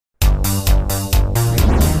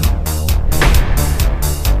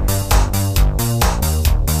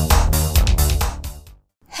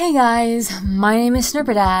Hey guys, my name is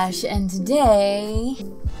Snerpadash, and today we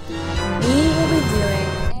will be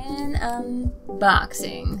doing an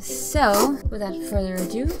unboxing. So, without further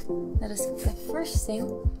ado, let us get the first thing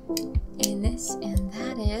in this, and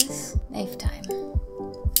that is knife time.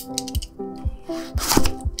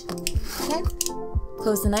 Okay,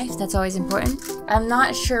 close the knife, that's always important. I'm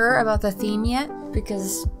not sure about the theme yet,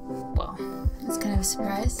 because, well, it's kind of a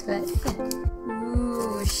surprise, but yeah.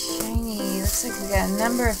 Ooh, shiny. Looks like we got a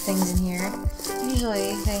number of things in here.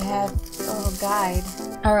 Usually they have a little guide.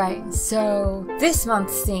 Alright, so this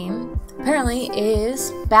month's theme apparently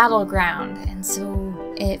is Battleground, and so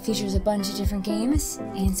it features a bunch of different games.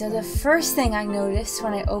 And so the first thing I noticed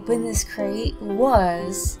when I opened this crate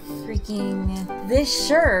was freaking this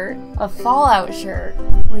shirt, a Fallout shirt,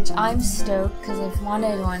 which I'm stoked because I've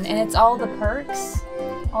wanted one, and it's all the perks,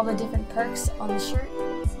 all the different perks on the shirt.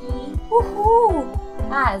 See? Woohoo!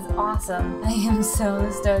 That is awesome. I am so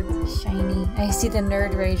stoked. Shiny. I see the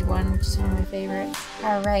Nerd Rage one, which is one of my favorites.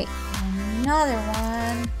 Alright, another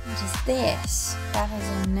one. What is this?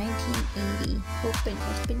 Battleground 1980. Open.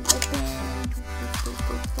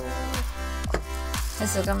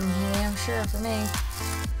 This will come in handy, I'm sure, for me.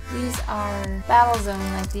 These are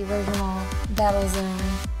Battlezone, like the original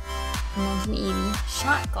Battlezone 1980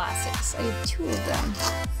 shot glasses. I have two of them.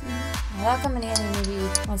 That'll come in handy maybe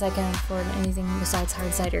once I can afford anything besides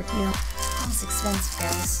hard cider. You know, it's expensive,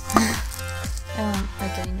 guys. I don't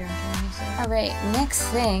like getting drunk or anything. So. Alright, next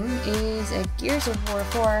thing is a Gears of War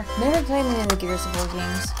 4. Never played any of the Gears of War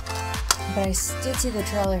games, but I did see the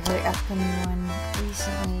trailer for the upcoming one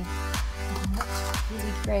recently. It looks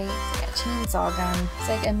really great. It's like a chainsaw gun. It's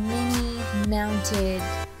like a mini mounted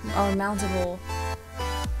or mountable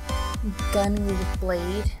gun with a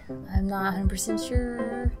blade. I'm not 100%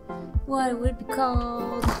 sure what it would be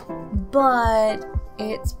called, but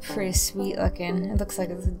it's pretty sweet looking. It looks like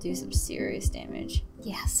it would do some serious damage.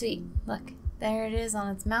 Yeah, sweet. Look, there it is on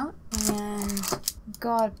its mount. And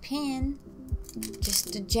got a pin,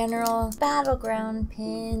 just a general Battleground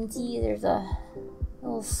pin. See, there's a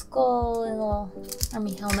little skull and a little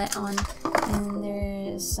army helmet on, and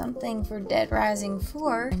there's something for Dead Rising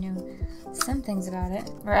 4. I know some things about it,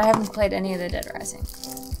 or I haven't played any of the Dead Rising.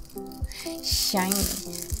 Shiny.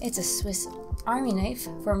 It's a Swiss Army knife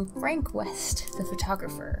from Frank West, the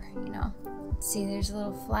photographer, you know. See, there's a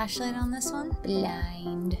little flashlight on this one.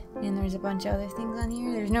 Blind. And there's a bunch of other things on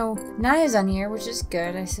here. There's no knives on here, which is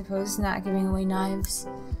good, I suppose. Not giving away knives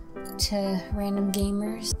to random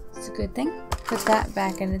gamers. It's a good thing. Put that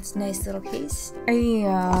back in its nice little case.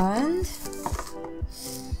 And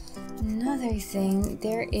another thing,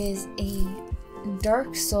 there is a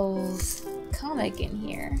Dark Souls comic in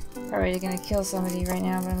here. Probably gonna kill somebody right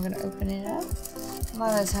now, but I'm gonna open it up. A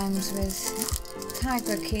lot of times with comic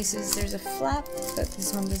book cases there's a flap, but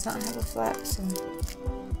this one does not have a flap, so.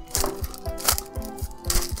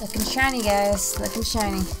 Looking shiny, guys. Looking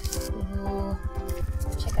shiny. Ooh,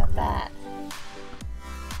 check out that.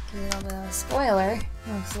 Give it a little bit of a spoiler.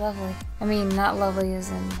 It looks lovely. I mean, not lovely as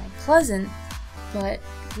in like pleasant, but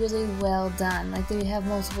really well done. Like, they have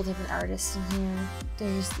multiple different artists in here.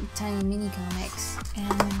 There's tiny mini comics.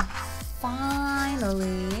 And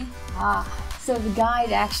finally, so the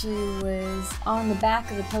guide actually was on the back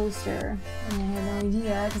of the poster, and I had no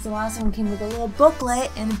idea because the last one came with a little booklet,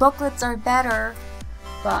 and booklets are better.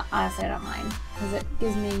 But honestly, I don't mind because it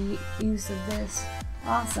gives me use of this.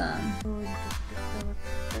 Awesome.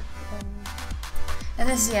 And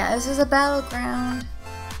this is a Battleground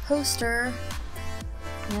poster.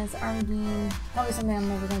 And it's Army game. Probably something I'm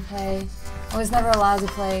never gonna play. I was never allowed to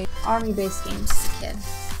play Army-based games as a kid.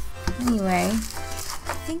 Anyway,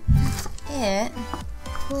 I think that's it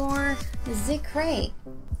for the crate.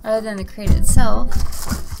 Other than the crate itself,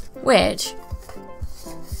 which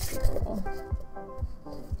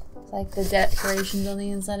it's like the decorations on the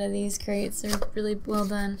inside of these crates are really well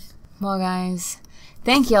done. Well, guys,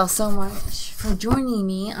 thank y'all so much for joining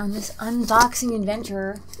me on this unboxing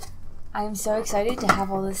adventure. I'm so excited to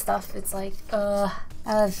have all this stuff. It's like, I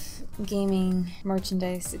love gaming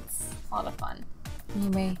merchandise. It's a lot of fun.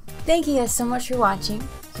 Anyway, thank you guys so much for watching.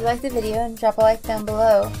 If you liked the video, drop a like down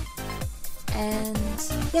below. And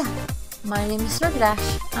yeah, my name is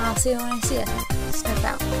Snerpadash, and I'll see you when I see you. Snerp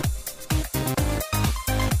out.